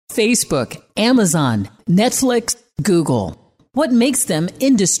Facebook, Amazon, Netflix, Google. What makes them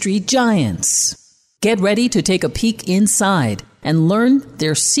industry giants? Get ready to take a peek inside and learn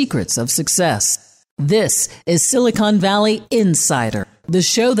their secrets of success. This is Silicon Valley Insider, the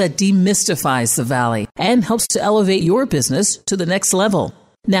show that demystifies the Valley and helps to elevate your business to the next level.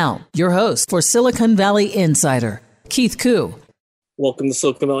 Now, your host for Silicon Valley Insider, Keith Koo. Welcome to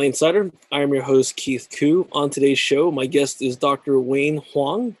Silicon Valley Insider. I am your host, Keith Koo. On today's show, my guest is Dr. Wayne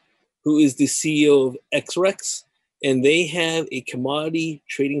Huang, who is the CEO of XREX, and they have a commodity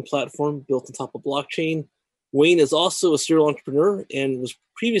trading platform built on top of blockchain. Wayne is also a serial entrepreneur and was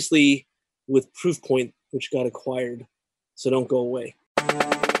previously with Proofpoint, which got acquired. So don't go away.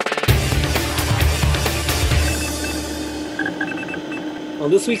 On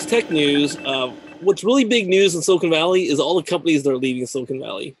this week's tech news, what's really big news in Silicon Valley is all the companies that are leaving Silicon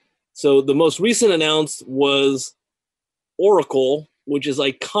Valley. So the most recent announced was Oracle, which is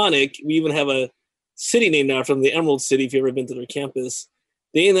iconic. We even have a city named after them, the Emerald City, if you've ever been to their campus.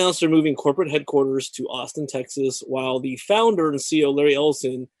 They announced they're moving corporate headquarters to Austin, Texas, while the founder and CEO, Larry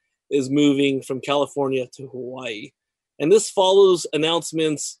Ellison, is moving from California to Hawaii. And this follows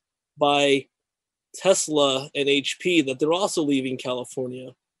announcements by Tesla and HP that they're also leaving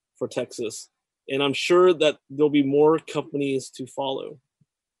California for Texas. And I'm sure that there'll be more companies to follow.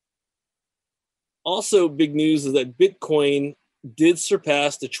 Also, big news is that Bitcoin did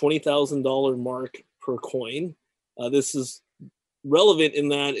surpass the $20,000 mark per coin. This is relevant in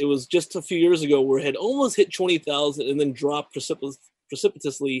that it was just a few years ago where it had almost hit 20,000 and then dropped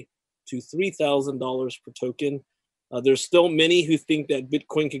precipitously to $3,000 per token. There's still many who think that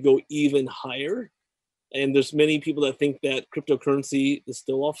Bitcoin could go even higher. And there's many people that think that cryptocurrency is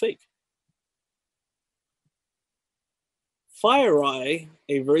still all fake. FireEye,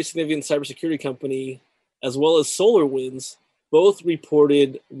 a very significant cybersecurity company, as well as SolarWinds, both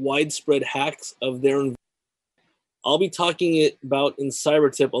reported widespread hacks of their environment. I'll be talking about in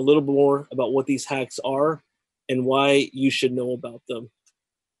CyberTip a little more about what these hacks are and why you should know about them.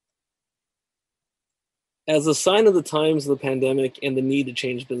 As a sign of the times of the pandemic and the need to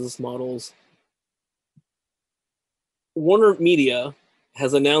change business models, Warner Media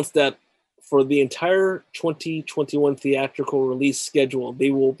has announced that for the entire 2021 theatrical release schedule,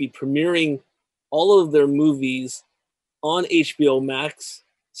 they will be premiering all of their movies on HBO Max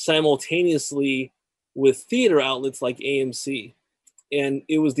simultaneously with theater outlets like AMC. And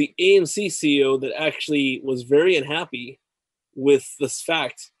it was the AMC CEO that actually was very unhappy with this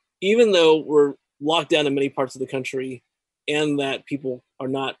fact, even though we're locked down in many parts of the country and that people are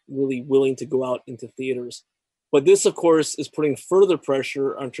not really willing to go out into theaters. But this, of course, is putting further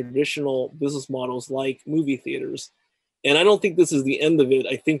pressure on traditional business models like movie theaters. And I don't think this is the end of it.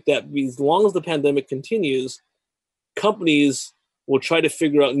 I think that as long as the pandemic continues, companies will try to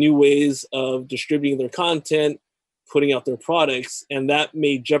figure out new ways of distributing their content, putting out their products, and that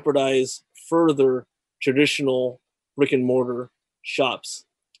may jeopardize further traditional brick and mortar shops.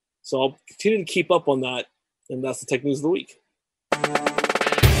 So I'll continue to keep up on that, and that's the tech news of the week.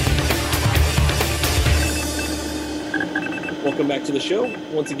 Welcome back to the show.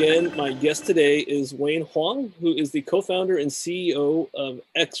 Once again, my guest today is Wayne Huang, who is the co-founder and CEO of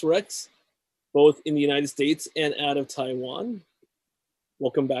XREX, both in the United States and out of Taiwan.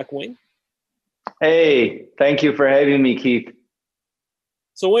 Welcome back, Wayne. Hey, thank you for having me, Keith.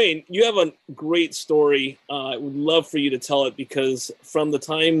 So, Wayne, you have a great story. I would love for you to tell it because from the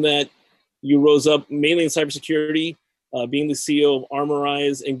time that you rose up, mainly in cybersecurity, being the CEO of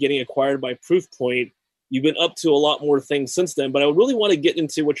Armorize and getting acquired by Proofpoint, you've been up to a lot more things since then. But I really want to get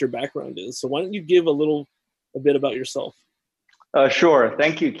into what your background is. So why don't you give a bit about yourself? Sure.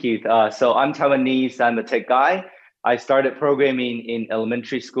 Thank you, Keith. So I'm Taiwanese. I'm a tech guy. I started programming in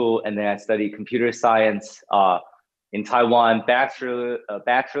elementary school, and then I studied computer science in Taiwan,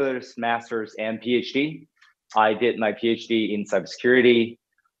 bachelor's, master's, and PhD. I did my PhD in cybersecurity,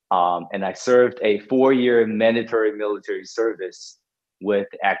 and I served a 4-year mandatory military service with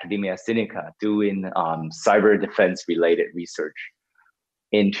Academia Sinica doing cyber defense related research.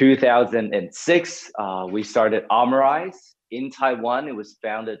 In 2006, we started Armorize in Taiwan. It was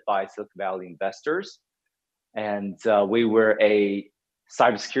founded by Silicon Valley investors. And we were a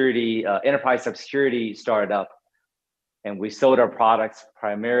cybersecurity, enterprise cybersecurity startup. And we sold our products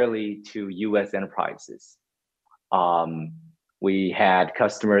primarily to US enterprises. We had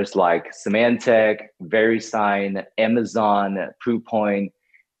customers like Symantec, VeriSign, Amazon, Proofpoint,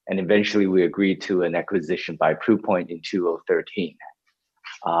 and eventually we agreed to an acquisition by Proofpoint in 2013.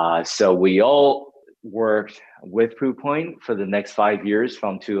 So we all worked with Proofpoint for the next 5 years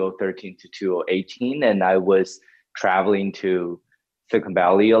from 2013 to 2018, and I was traveling to Silicon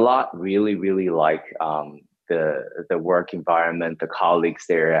Valley a lot. Really, really like the work environment, the colleagues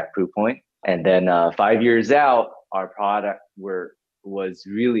there at Proofpoint. And then 5 years out, our product was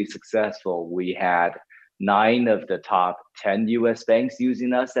really successful. We had 9 of the top 10 US banks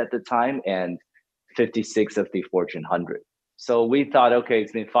using us at the time and 56 of the Fortune 100. So we thought, okay,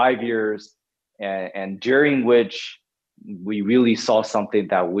 it's been 5 years, and during which we really saw something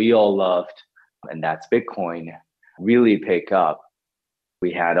that we all loved, and that's Bitcoin, really pick up.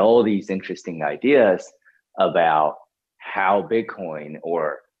 We had all these interesting ideas about how Bitcoin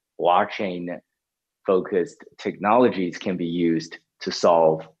or blockchain focused technologies can be used to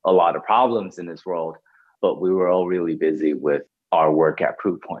solve a lot of problems in this world. But we were all really busy with our work at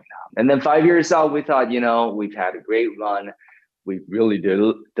Proofpoint. And then 5 years out, we thought, we've had a great run. We've really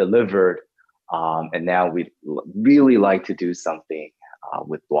delivered. And now we'd really like to do something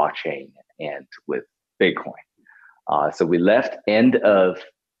with blockchain and with Bitcoin. So we left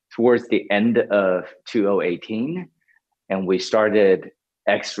towards the end of 2018, and we started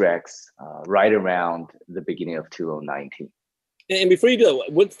XREX right around the beginning of 2019. And before you do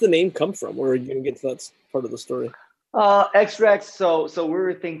that, what's the name come from? Or are you going to get to that part of the story? XREX, so we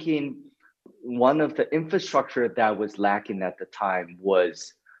were thinking one of the infrastructure that was lacking at the time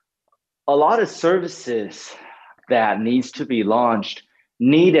was a lot of services that needs to be launched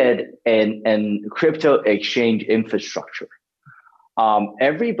needed an crypto exchange infrastructure.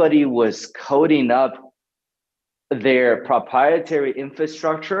 Everybody was coding up their proprietary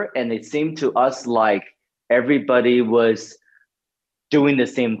infrastructure, and it seemed to us like everybody was doing the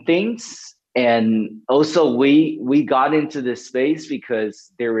same things. And also we got into this space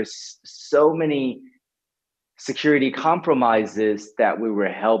because there was so many security compromises that we were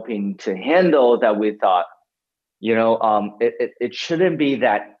helping to handle that we thought, it shouldn't be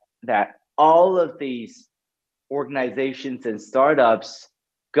that all of these organizations and startups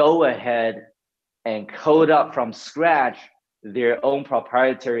go ahead and code up from scratch their own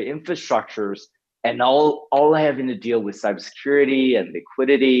proprietary infrastructures and all having to deal with cybersecurity and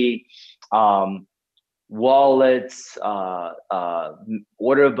liquidity, wallets,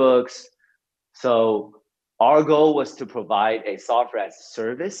 order books. So our goal was to provide a software as a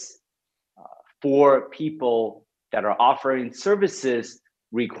service for people that are offering services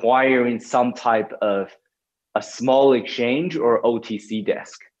requiring some type of a small exchange or OTC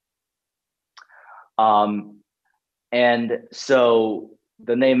desk. And so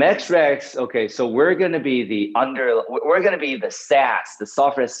the name XREX, okay, so we're going to be the SaaS, the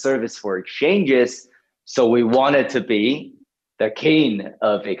software service for exchanges. So we wanted to be the king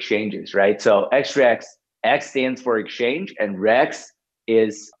of exchanges, right? So XREX, X stands for exchange, and Rex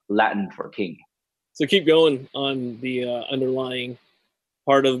is Latin for king. So keep going on the underlying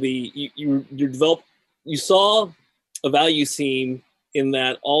part of you developed. You saw a value seam in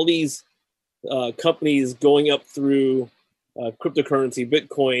that all these companies going up through cryptocurrency,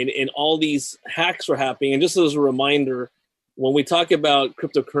 Bitcoin, and all these hacks were happening. And just as a reminder, when we talk about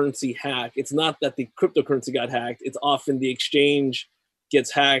cryptocurrency hack, it's not that the cryptocurrency got hacked. It's often the exchange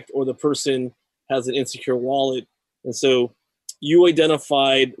gets hacked or the person has an insecure wallet. And so you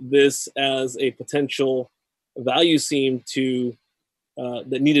identified this as a potential value seam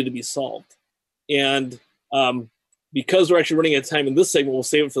that needed to be solved. And because we're actually running out of time in this segment, we'll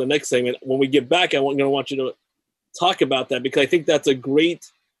save it for the next segment. When we get back, I'm going to want you to talk about that, because I think that's a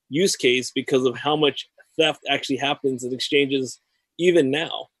great use case because of how much theft actually happens in exchanges even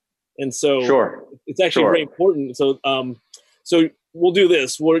now. And so sure. It's actually very important. So so we'll do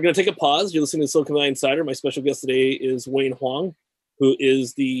this. We're going to take a pause. You're listening to Silicon Valley Insider. My special guest today is Wayne Huang, who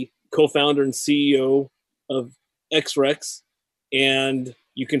is the co-founder and CEO of XREX. And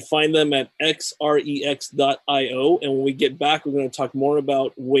you can find them at xrex.io. And when we get back, we're going to talk more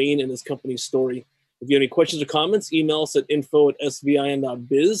about Wayne and his company's story. If you have any questions or comments, email us at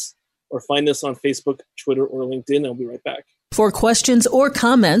info@svin.biz or find us on Facebook, Twitter, or LinkedIn. I'll be right back. For questions or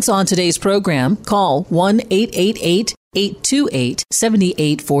comments on today's program, call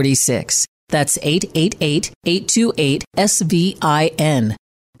 1-888-828-7846. That's 888-828-SVIN.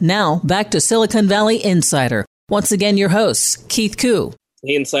 Now, back to Silicon Valley Insider. Once again, your hosts, Keith Koo.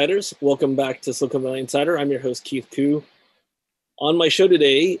 Hey, Insiders. Welcome back to Silicon Valley Insider. I'm your host, Keith Koo. On my show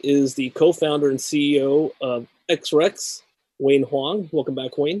today is the co-founder and CEO of XREX, Wayne Huang. Welcome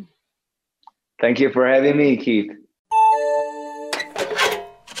back, Wayne. Thank you for having me, Keith.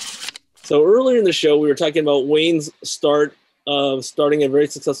 So earlier in the show, we were talking about Wayne's starting a very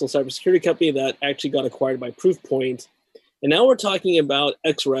successful cybersecurity company that actually got acquired by Proofpoint. And now we're talking about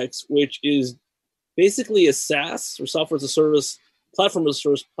XREX, which is basically a SaaS, or software as a service, platform as a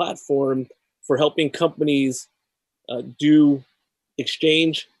service platform for helping companies do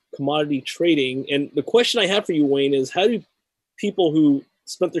exchange, commodity trading. And the question I have for you, Wayne, is how do people who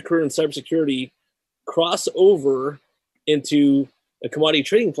spent their career in cybersecurity cross over into a commodity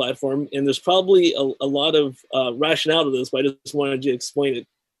trading platform? And there's probably a lot of rationale to this, but I just wanted you to explain it.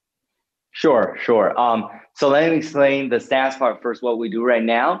 Sure. So let me explain the SaaS part first, what we do right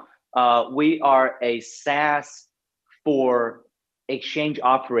now. We are a SaaS for exchange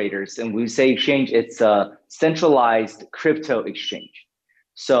operators. And we say exchange, it's a centralized crypto exchange.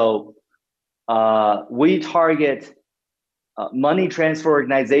 So we target money transfer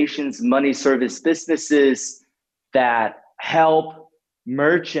organizations, money service businesses that help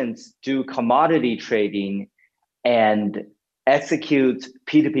merchants do commodity trading and execute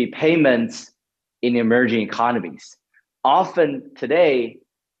P2P payments in emerging economies. Often today,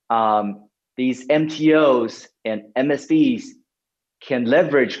 these MTOs and MSPs can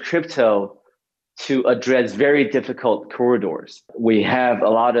leverage crypto to address very difficult corridors. We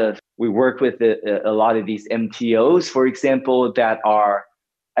work with a lot of these MTOs, for example, that are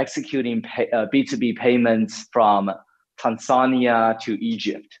executing B2B payments from Tanzania to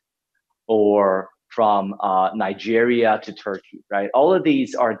Egypt, or from Nigeria to Turkey, right? All of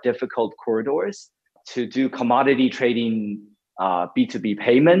these are difficult corridors to do commodity trading, B2B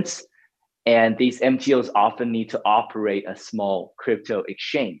payments. And these MTOs often need to operate a small crypto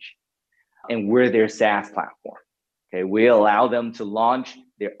exchange. And we're their SaaS platform. Okay, we allow them to launch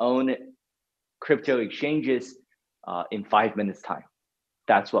their own crypto exchanges in 5 minutes time.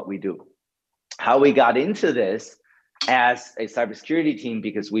 That's what we do. How we got into this as a cybersecurity team,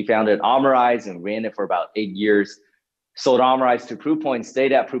 because we founded Amarize and ran it for about 8 years, sold Amarize to Proofpoint,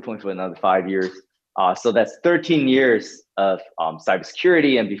 stayed at Proofpoint for another 5 years. So that's 13 years of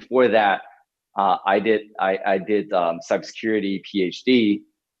cybersecurity. And before that, I did cybersecurity PhD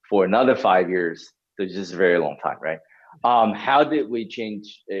for another 5 years. So it's just a very long time, right? How did we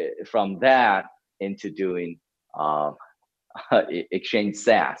change from that into doing exchange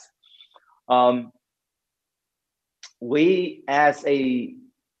SaaS? We, as a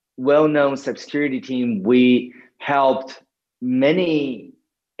well-known cybersecurity team, we helped many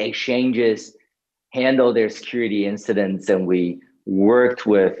exchanges handle their security incidents, and we worked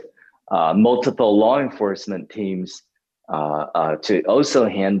with multiple law enforcement teams to also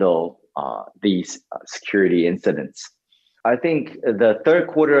handle these security incidents. I think the third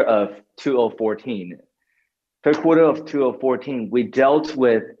quarter of 2014, we dealt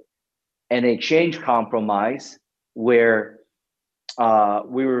with an exchange compromise where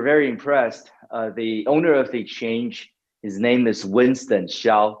we were very impressed. The owner of the exchange, his name is Winston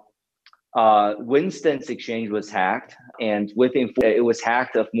Xiao. Winston's exchange was hacked, and it was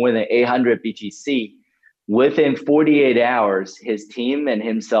hacked of more than 800 BTC. Within 48 hours, his team and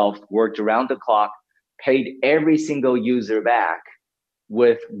himself worked around the clock, paid every single user back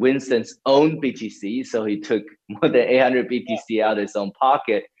with Winston's own BTC. So he took more than 800 BTC out of his own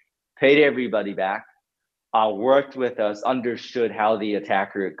pocket, paid everybody back, worked with us, understood how the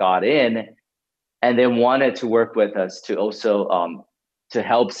attacker got in, and then wanted to work with us to also to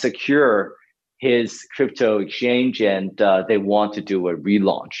help secure his crypto exchange, and they want to do a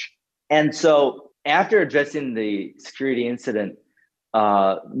relaunch. And so after addressing the security incident,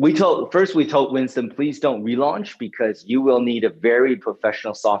 we told Winston, please don't relaunch because you will need a very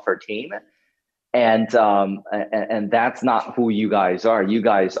professional software team. And that's not who you guys are. You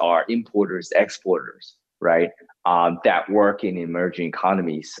guys are importers, exporters, right? That work in emerging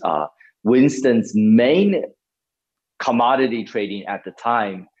economies. Winston's main commodity trading at the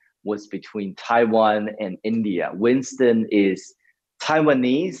time was between Taiwan and India. Winston is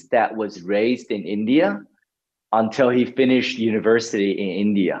Taiwanese that was raised in India until he finished university in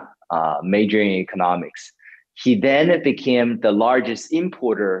India, majoring in economics. He then became the largest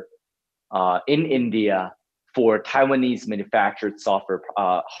importer in India for Taiwanese manufactured software,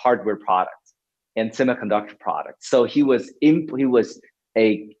 hardware products and semiconductor products. So he was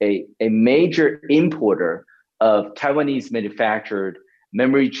a major importer of Taiwanese manufactured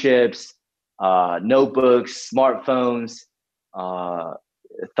memory chips, notebooks, smartphones,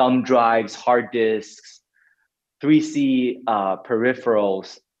 thumb drives, hard disks, 3C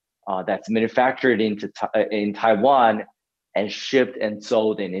peripherals that's manufactured in Taiwan and shipped and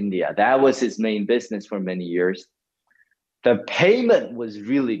sold in India. That was his main business for many years. The payment was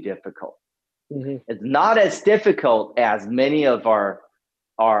really difficult. Mm-hmm. It's not as difficult as many of our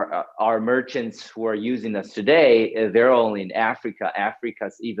merchants who are using us today. They're only in Africa.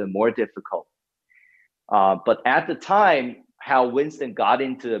 Africa's even more difficult. But at the time, how Winston got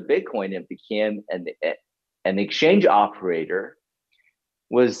into the Bitcoin and became an exchange operator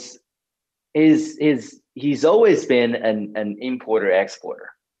was he's always been an importer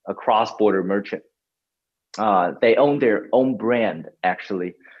exporter, a cross-border merchant. They own their own brand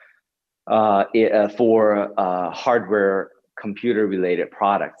actually for hardware computer related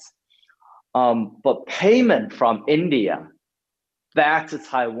products. But payment from India back to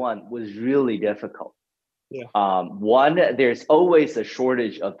Taiwan was really difficult. Yeah. One, there's always a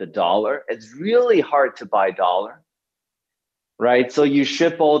shortage of the dollar. It's really hard to buy dollar, right? So you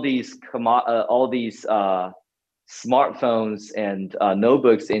ship all these smartphones and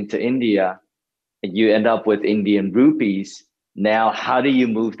notebooks into India, and you end up with Indian rupees. Now, how do you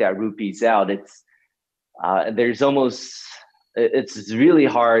move that rupees out? It's really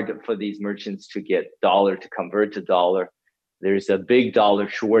hard for these merchants to get dollar to convert to dollar. There's a big dollar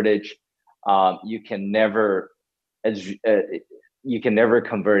shortage. You can never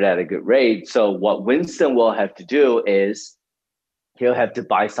convert at a good rate. So what Winston will have to do is he'll have to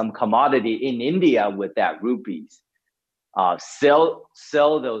buy some commodity in India with that rupees, sell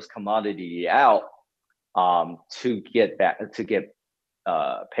those commodity out to get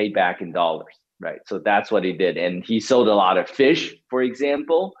paid back in dollars, right? So that's what he did, and he sold a lot of fish, for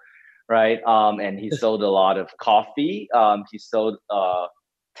example, right? And he sold a lot of coffee. He sold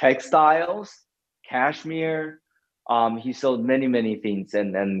textiles, cashmere. He sold many things,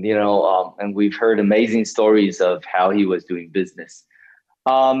 and we've heard amazing stories of how he was doing business.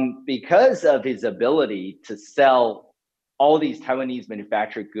 Because of his ability to sell all these Taiwanese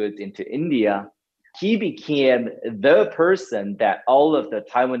manufactured goods into India, he became the person that all of the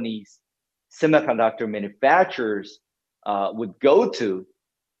Taiwanese semiconductor manufacturers would go to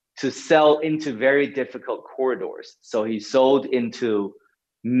sell into very difficult corridors. So he sold into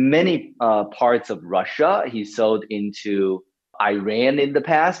many parts of Russia. He sold into Iran in the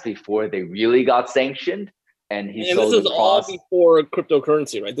past before they really got sanctioned. And this is all before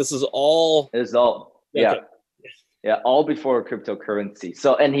cryptocurrency, right? This is all. Yeah, all before cryptocurrency.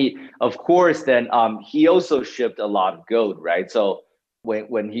 So, and he, of course, then he also shipped a lot of gold, right? So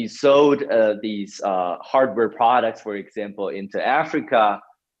when he sold these hardware products, for example, into Africa,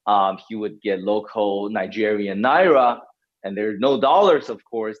 he would get local Nigerian naira, and there's no dollars, of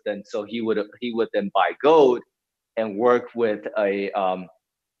course. Then so he would then buy gold and work with a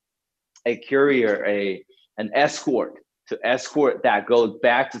courier, an escort to escort that gold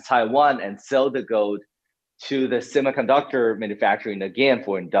back to Taiwan and sell the gold to the semiconductor manufacturing again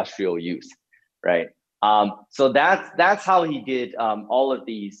for industrial use, right? So that's how he did all of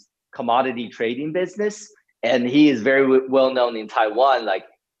these commodity trading business, and he is very well known in Taiwan. Like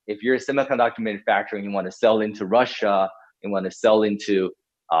if you're a semiconductor manufacturer and you want to sell into Russia, you want to sell into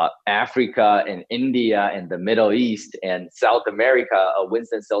Africa and India and the Middle East and South America,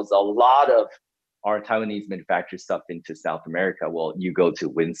 Winston sells a lot of our Taiwanese manufactured stuff into South America. Well, you go to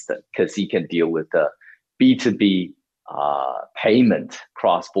Winston because he can deal with the B2B payment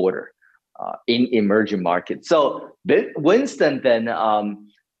cross-border in emerging markets. So Winston then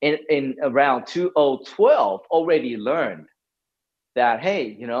in around 2012 already learned that,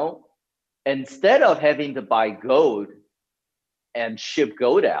 hey, instead of having to buy gold and ship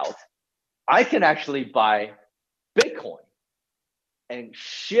gold out, I can actually buy Bitcoin and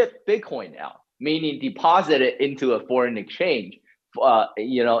ship Bitcoin out, meaning deposit it into a foreign exchange,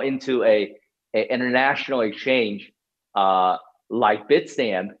 into a international exchange like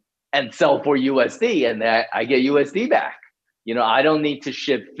Bitstamp, and sell for USD, and I get USD back. I don't need to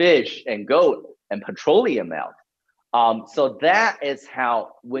ship fish and gold and petroleum out. So that is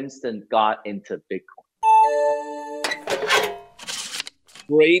how Winston got into Bitcoin.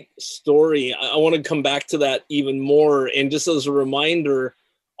 Great story. I want to come back to that even more. And just as a reminder,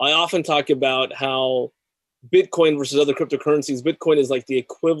 I often talk about how Bitcoin versus other cryptocurrencies, Bitcoin is like the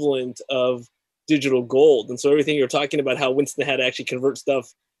equivalent of digital gold. And so everything you're talking about, how Winston had to actually convert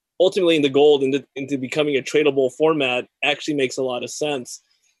stuff ultimately into gold, into becoming a tradable format, actually makes a lot of sense.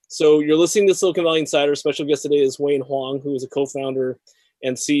 So you're listening to Silicon Valley Insider. Special guest today is Wayne Huang, who is a co-founder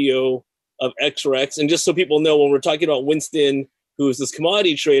and CEO of XRX. And just so people know, when we're talking about Winston, who is this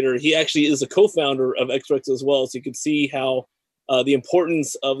commodity trader, he actually is a co-founder of XRX as well. So you can see how the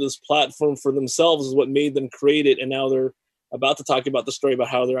importance of this platform for themselves is what made them create it. And now they're about to talk about the story about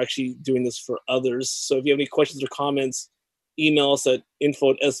how they're actually doing this for others. So if you have any questions or comments, email us at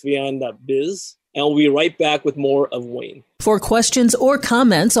info@svan.biz, and we'll be right back with more of Wayne. For questions or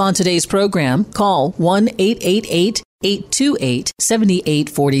comments on today's program, call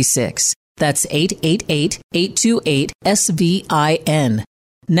 1-888-828-7846. That's 888-828-SVIN.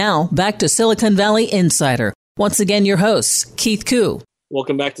 Now, back to Silicon Valley Insider. Once again, your host, Keith Koo.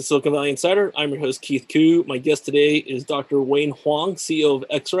 Welcome back to Silicon Valley Insider. I'm your host, Keith Koo. My guest today is Dr. Wayne Huang, CEO of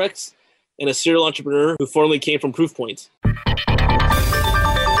XRX. and a serial entrepreneur who formerly came from Proofpoint.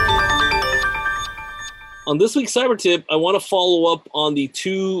 On this week's Cyber Tip, I want to follow up on the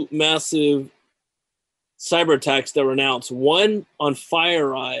two massive cyber attacks that were announced. One on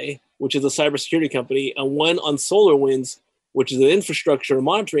FireEye, which is a cybersecurity company, and one on SolarWinds, which is an infrastructure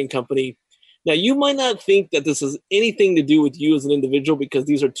monitoring company. Now, you might not think that this has anything to do with you as an individual because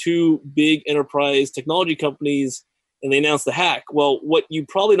these are two big enterprise technology companies and they announced the hack. Well, what you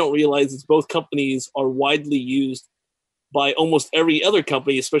probably don't realize is both companies are widely used by almost every other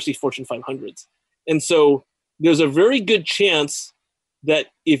company, especially Fortune 500s. And so there's a very good chance that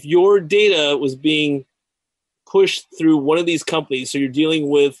if your data was being pushed through one of these companies, so you're dealing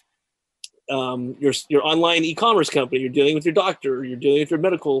with your online e-commerce company, you're dealing with your doctor, you're dealing with your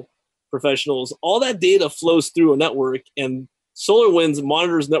medical professionals, all that data flows through a network, and SolarWinds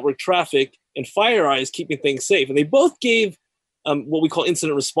monitors network traffic, and FireEye is keeping things safe. And they both gave what we call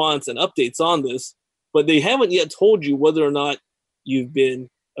incident response and updates on this, but they haven't yet told you whether or not you've been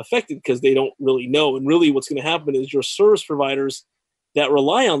affected because they don't really know. And really what's going to happen is your service providers that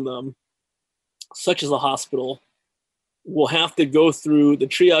rely on them, such as a hospital, will have to go through the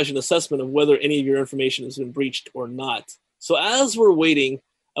triage and assessment of whether any of your information has been breached or not. So as we're waiting,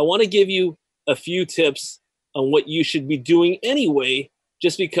 I want to give you a few tips on what you should be doing anyway,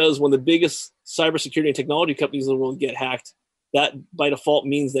 just because when the biggest cybersecurity and technology companies in the world get hacked, that by default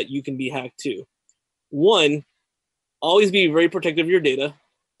means that you can be hacked too. One, always be very protective of your data.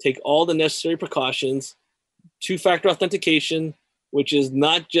 Take all the necessary precautions. Two-factor authentication, which is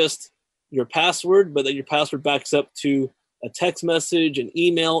not just your password, but that your password backs up to a text message, an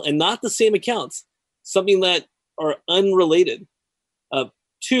email, and not the same accounts, something that are unrelated.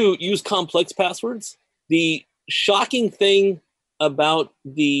 Two, use complex passwords. The shocking thing about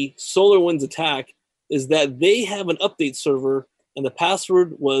the SolarWinds attack is that they have an update server, and the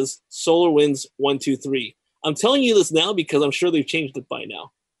password was SolarWinds123. I'm telling you this now because I'm sure they've changed it by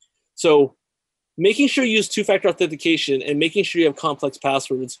now. So making sure you use two-factor authentication and making sure you have complex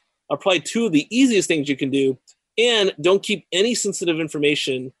passwords are probably two of the easiest things you can do. And don't keep any sensitive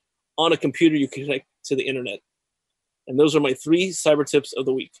information on a computer you connect to the internet. And those are my 3 cyber tips of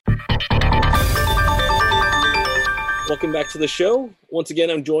the week. Welcome back to the show. Once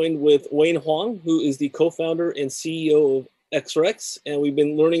again, I'm joined with Wayne Huang, who is the co-founder and CEO of XREX. And we've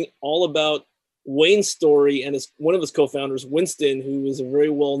been learning all about Wayne's story and one of his co-founders, Winston, who is a very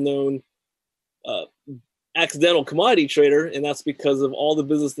well-known accidental commodity trader, and that's because of all the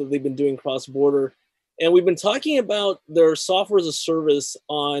business that they've been doing cross-border. And we've been talking about their software as a service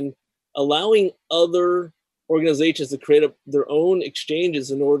on allowing other organizations to create their own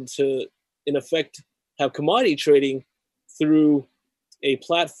exchanges in order to, in effect, have commodity trading through a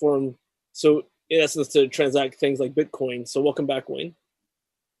platform. So in essence, to transact things like Bitcoin. So welcome back, Wayne.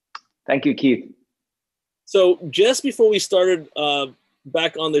 Thank you, Keith. So just before we started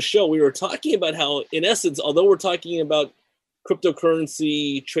back on the show, we were talking about how, in essence, although we're talking about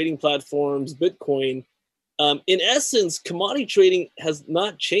cryptocurrency, trading platforms, Bitcoin, in essence, commodity trading has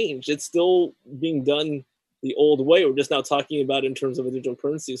not changed. It's still being done the old way. We're just now talking about it in terms of a digital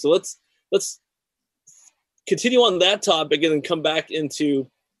currency. So let's continue on that topic and then come back into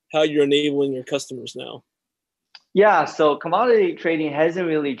how you're enabling your customers now. Yeah, so commodity trading hasn't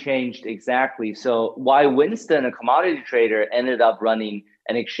really changed exactly. So why Winston, a commodity trader, ended up running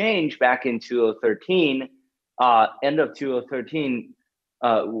an exchange back in 2013, end of 2013,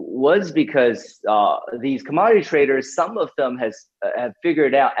 was because these commodity traders, some of them have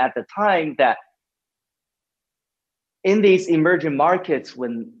figured out at the time that in these emerging markets,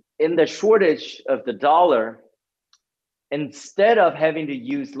 when in the shortage of the dollar, instead of having to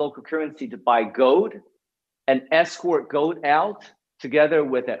use local currency to buy gold and escort gold out together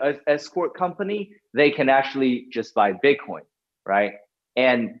with an escort company, they can actually just buy Bitcoin, right?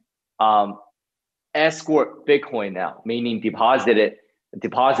 And escort Bitcoin out, meaning deposit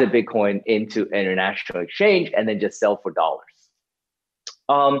Bitcoin into an international exchange and then just sell for dollars.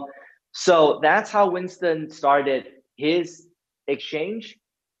 So that's how Winston started his exchange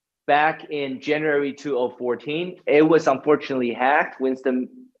back in January 2014. It was unfortunately hacked. Winston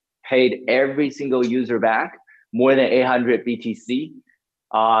paid every single user back more than 800 BTC.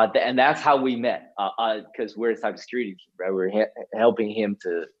 And that's how we met, because we're a cybersecurity team, right? We're helping him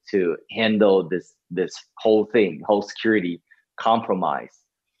to handle this whole thing, whole security compromise.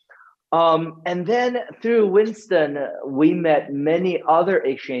 And then through Winston, we met many other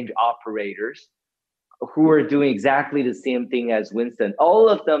exchange operators who are doing exactly the same thing as Winston. All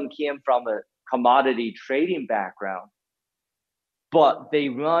of them came from a commodity trading background, but they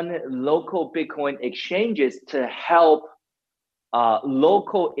run local Bitcoin exchanges to help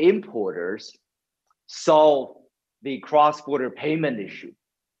local importers solve the cross-border payment issue.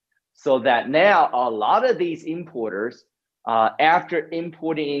 So that now a lot of these importers, after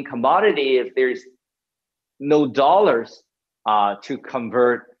importing in commodity, if there's no dollars to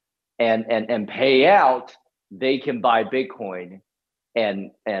convert and pay out, they can buy Bitcoin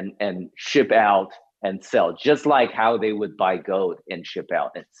and ship out and sell, just like how they would buy gold and ship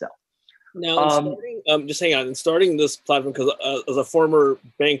out and sell. Now, just hang on. In starting this platform, because as a former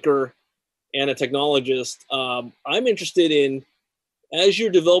banker and a technologist, I'm interested in, as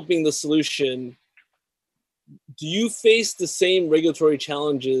you're developing the solution, do you face the same regulatory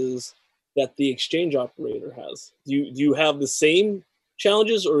challenges that the exchange operator has? Do you have the same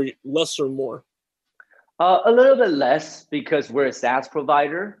challenges or less or more? A little bit less because we're a SaaS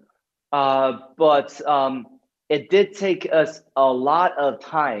provider, but it did take us a lot of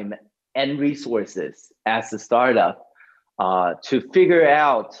time and resources as a startup to figure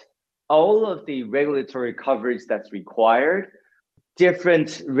out all of the regulatory coverage that's required,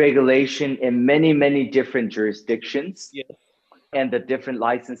 different regulation in many, many different jurisdictions, and the different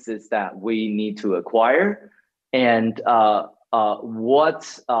licenses that we need to acquire, and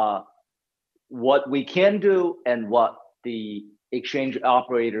what we can do and what the exchange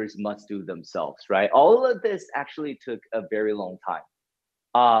operators must do themselves, right? All of this actually took a very long time.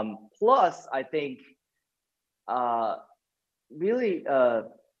 Plus, I think really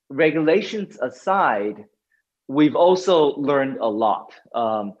regulations aside, we've also learned a lot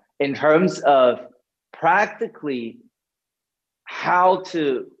in terms of practically how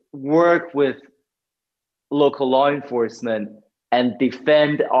to work with local law enforcement and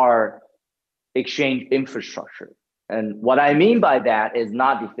defend our exchange infrastructure. And what I mean by that is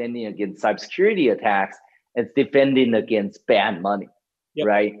not defending against cybersecurity attacks, it's defending against bad money,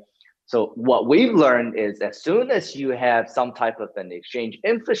 right? So what we've learned is as soon as you have some type of an exchange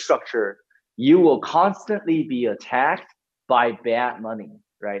infrastructure, you will constantly be attacked by bad money,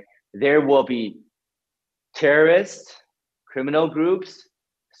 right? There will be terrorists, criminal groups,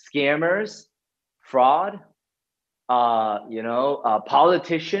 scammers, fraud,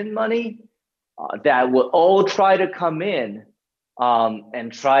 politician money that will all try to come in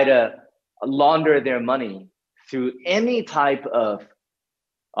and try to launder their money through any type of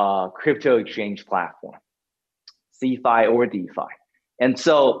crypto exchange platform, CeFi or DeFi. And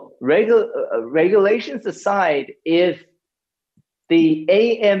so regulations aside, if the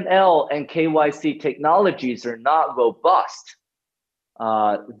AML and KYC technologies are not robust,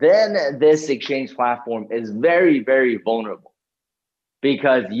 then this exchange platform is very, very vulnerable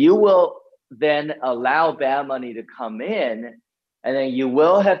because you will then allow bad money to come in, and then you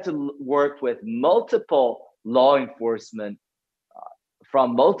will have to work with multiple law enforcement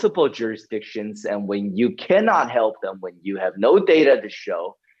from multiple jurisdictions. And when you cannot help them, when you have no data to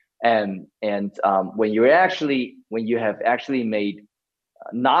show, and when you have actually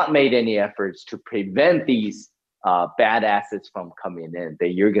not made any efforts to prevent these bad assets from coming in,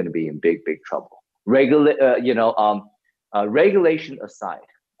 then you're going to be in big trouble. Regulation aside,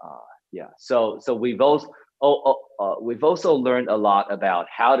 So we've also learned a lot about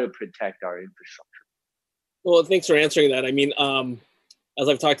how to protect our infrastructure. Well, thanks for answering that. I mean, as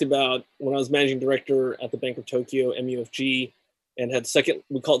I've talked about, when I was managing director at the Bank of Tokyo, MUFG, and had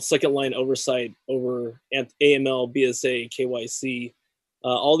we call it second line oversight over AML, BSA, KYC,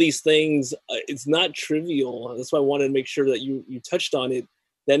 all these things, it's not trivial. That's why I wanted to make sure that you touched on it,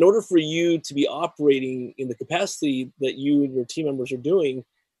 that in order for you to be operating in the capacity that you and your team members are doing,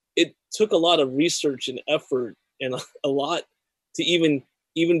 it took a lot of research and effort and a lot to even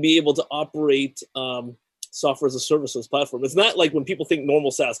be able to operate software as a services platform. It's not like when people think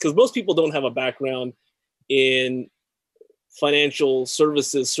normal SaaS, because most people don't have a background in financial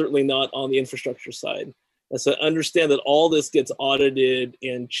services, certainly not on the infrastructure side. And so understand that all this gets audited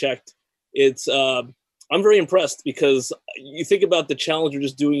and checked. It's I'm very impressed because you think about the challenge of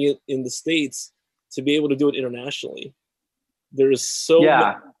just doing it in the States to be able to do it internationally. There's so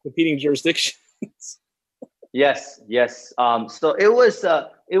many competing jurisdictions. Yes. So it was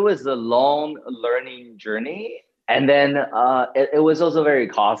a long learning journey, and then it was also very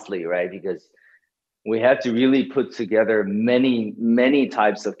costly, right? Because we had to really put together many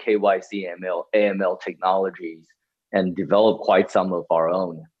types of KYC, AML technologies, and develop quite some of our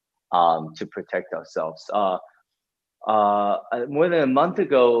own to protect ourselves. More than a month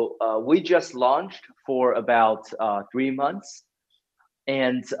ago, we just launched for about 3 months,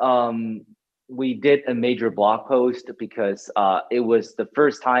 and we did a major blog post because it was the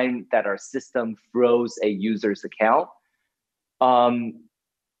first time that our system froze a user's account.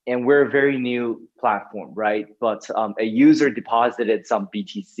 and we're a very new platform, right? But a user deposited some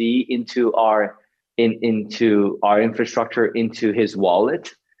BTC into our infrastructure, into his wallet.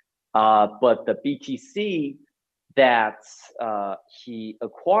 But the BTC that he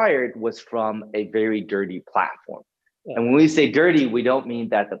acquired was from a very dirty platform. Yeah. And when we say dirty, we don't mean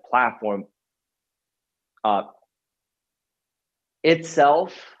that the platform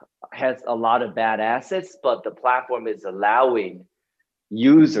itself has a lot of bad assets, but the platform is allowing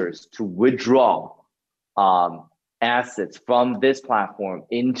users to withdraw assets from this platform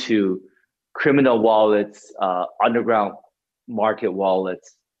into criminal wallets, underground market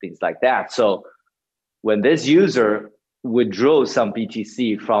wallets, things like that. So when this user withdrew some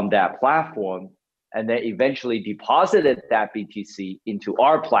BTC from that platform and then eventually deposited that BTC into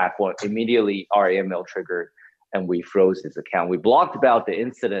our platform, immediately our AML triggered and we froze his account. We blogged about the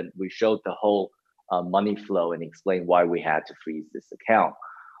incident. We showed the whole money flow and explained why we had to freeze this account.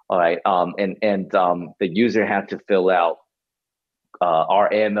 All right, the user had to fill out our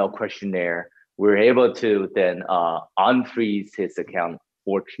AML questionnaire. We were able to then unfreeze his account,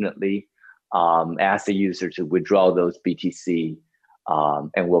 fortunately, ask the user to withdraw those BTC,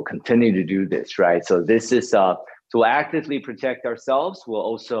 and we'll continue to do this, right? So this is to actively protect ourselves. We'll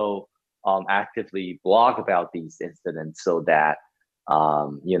also actively blog about these incidents so that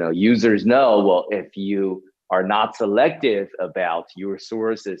users know, well, if you are not selective about your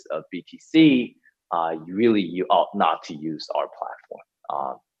sources of BTC, you ought not to use our platform.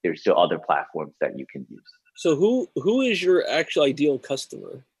 There's still other platforms that you can use. So who is your actual ideal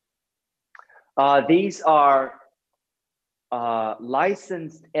customer? These are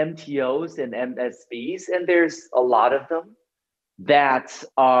licensed MTOs and MSBs, and there's a lot of them that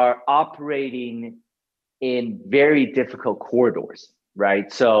are operating in very difficult corridors,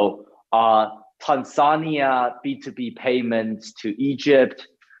 right? So Tanzania B2B payments to Egypt,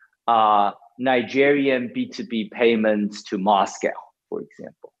 Nigerian B2B payments to Moscow, for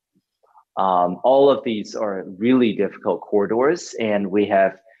example. All of these are really difficult corridors, and we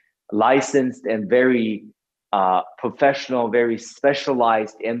have licensed and very professional, very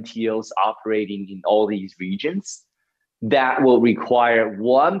specialized MTOs operating in all these regions that will require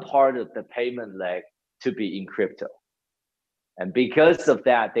one part of the payment leg to be in crypto. And because of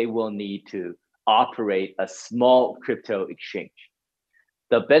that, they will need to operate a small crypto exchange.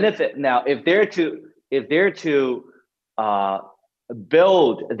 The benefit now, if they're to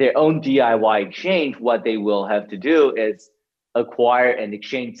build their own DIY exchange, what they will have to do is acquire an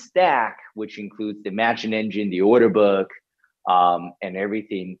exchange stack, which includes the matching engine, the order book, and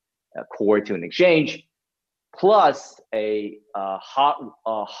everything core to an exchange, plus a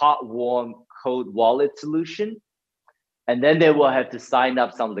hot warm code wallet solution. And then they will have to sign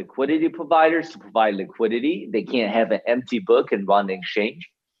up some liquidity providers to provide liquidity. They can't have an empty book and run an exchange.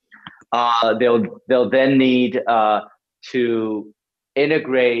 They'll then need to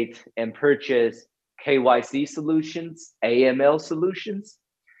integrate and purchase KYC solutions, AML solutions,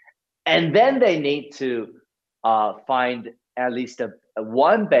 and then they need to find at least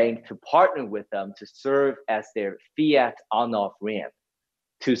one bank to partner with them to serve as their fiat on-off ramp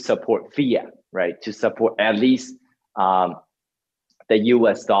to support fiat, right? To support at least the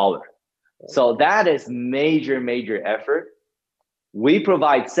US dollar. So that is major effort. We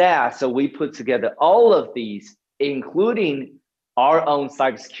provide SaaS, so we put together all of these, including our own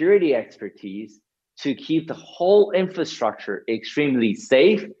cybersecurity expertise, to keep the whole infrastructure extremely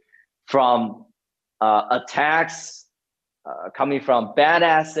safe from attacks coming from bad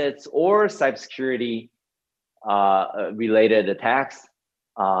assets or cybersecurity related attacks.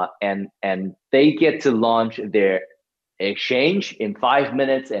 And they get to launch their exchange in 5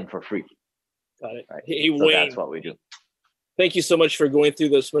 minutes and for free. Got it. Right? Hey, so Wayne, that's what we do. Thank you so much for going through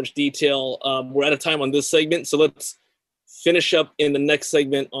this much detail. We're out of time on this segment, so let's finish up in the next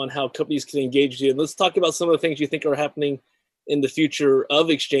segment on how companies can engage you. And let's talk about some of the things you think are happening in the future of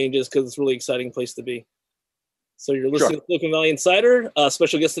exchanges, because it's a really exciting place to be. So you're listening to Silicon Valley Insider.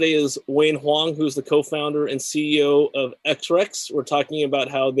 Special guest today is Wayne Huang, who's the co-founder and CEO of XREX. We're talking about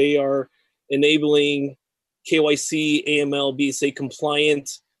how they are enabling KYC, AML, BSA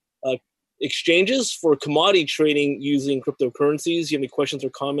compliant exchanges for commodity trading using cryptocurrencies. You have any questions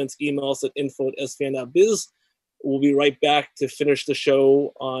or comments, email us at info@svn.biz. We'll be right back to finish the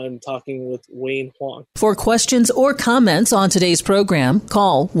show on talking with Wayne Huang. For questions or comments on today's program,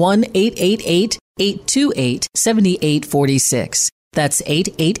 call 1-888-828-7846. That's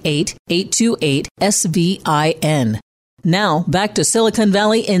 888-828-SVIN. Now, back to Silicon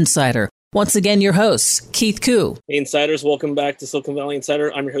Valley Insider. Once again, your host, Keith Koo. Hey, Insiders, welcome back to Silicon Valley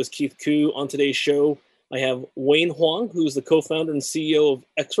Insider. I'm your host, Keith Koo. On today's show, I have Wayne Huang, who's the co-founder and CEO of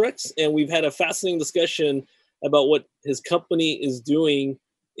XREX, and we've had a fascinating discussion about what his company is doing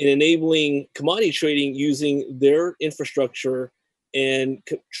in enabling commodity trading using their infrastructure and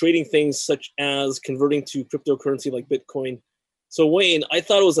trading things such as converting to cryptocurrency like Bitcoin. So Wayne, I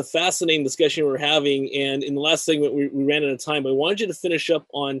thought it was a fascinating discussion we were having, and in the last segment we ran out of time. I wanted you to finish up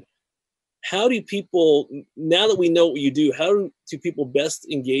on how do people, now that we know what you do, how do people best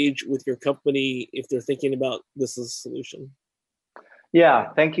engage with your company if they're thinking about this as a solution? Yeah,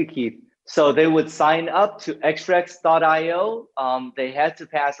 thank you, Keith. So they would sign up to xrex.io. They had to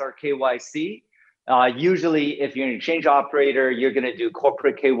pass our KYC. Usually, if you're an exchange operator, you're going to do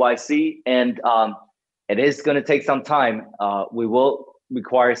corporate KYC, and it is going to take some time. We will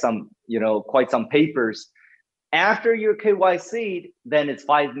require some, quite some papers. After your KYC, then it's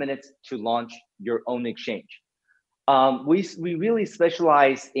 5 minutes to launch your own exchange. We really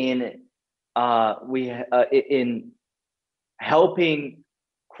specialize in helping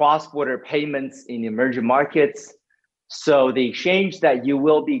cross-border payments in emerging markets. So the exchange that you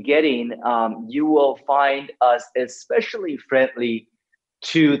will be getting, you will find us especially friendly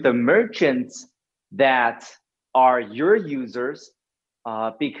to the merchants that are your users,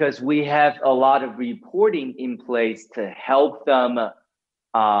 because we have a lot of reporting in place to help them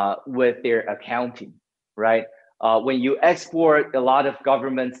with their accounting, right? When you export, a lot of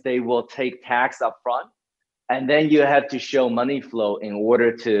governments, they will take tax up front, and then you have to show money flow in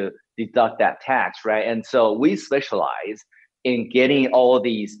order to deduct that tax, right? And so we specialize in getting all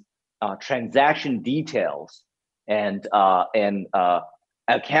these transaction details and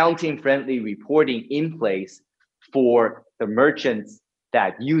accounting-friendly reporting in place for the merchants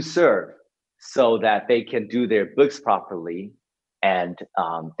that you serve, so that they can do their books properly, and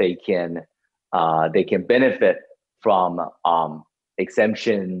they can benefit from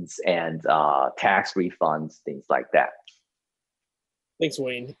exemptions and tax refunds, things like that. Thanks,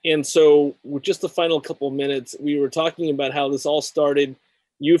 Wayne. And so with just the final couple of minutes, we were talking about how this all started.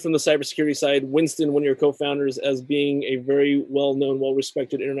 You from the cybersecurity side, Winston, one of your co-founders, as being a very well-known,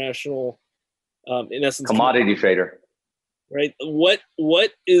 well-respected international, in essence, commodity trader. Right. What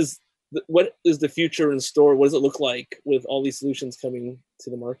is the future in store? What does it look like with all these solutions coming to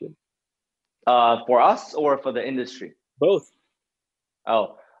the market? For us or for the industry? Both.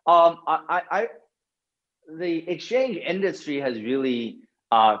 Oh, the exchange industry has really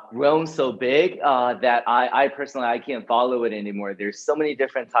grown so big that I personally, I can't follow it anymore. There's so many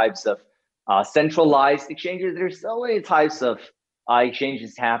different types of centralized exchanges. There's so many types of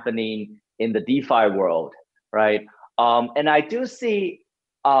exchanges happening in the DeFi world, right? And I do see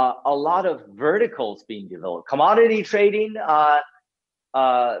a lot of verticals being developed. Commodity trading,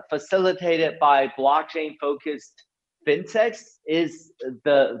 facilitated by blockchain-focused fintechs, is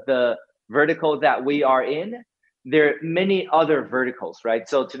the vertical that we are in. There are many other verticals, right?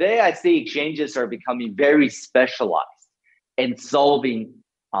 So today I see exchanges are becoming very specialized in solving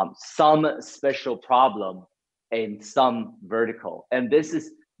some special problem in some vertical. And this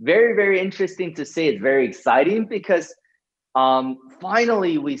is very, very interesting to see. It's very exciting because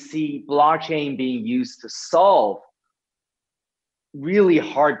finally we see blockchain being used to solve really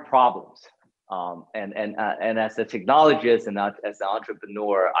hard problems. And as a technologist and as an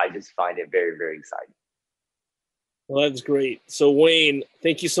entrepreneur, I just find it very, very exciting. Well, that's great. So Wayne,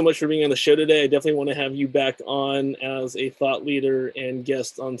 thank you so much for being on the show today. I definitely want to have you back on as a thought leader and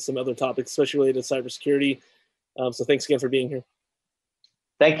guest on some other topics, especially related to cybersecurity. So thanks again for being here.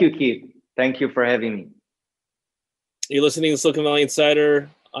 Thank you, Keith. Thank you for having me. You're listening to Silicon Valley Insider.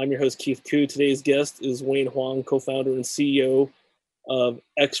 I'm your host, Keith Koo. Today's guest is Wayne Huang, co-founder and CEO of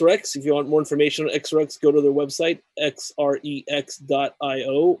XREX. If you want more information on XREX, go to their website, xrex.io,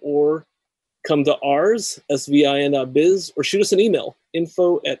 or come to ours, svin.biz, or shoot us an email,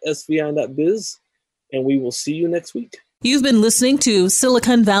 info@svin.biz, and we will see you next week. You've been listening to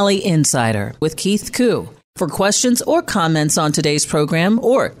Silicon Valley Insider with Keith Koo. For questions or comments on today's program,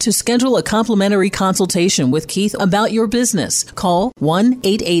 or to schedule a complimentary consultation with Keith about your business, call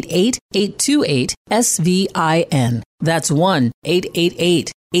 1-888-828-SVIN. That's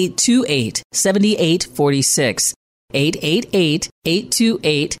 1-888-828-7846.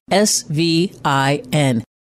 888-828-SVIN.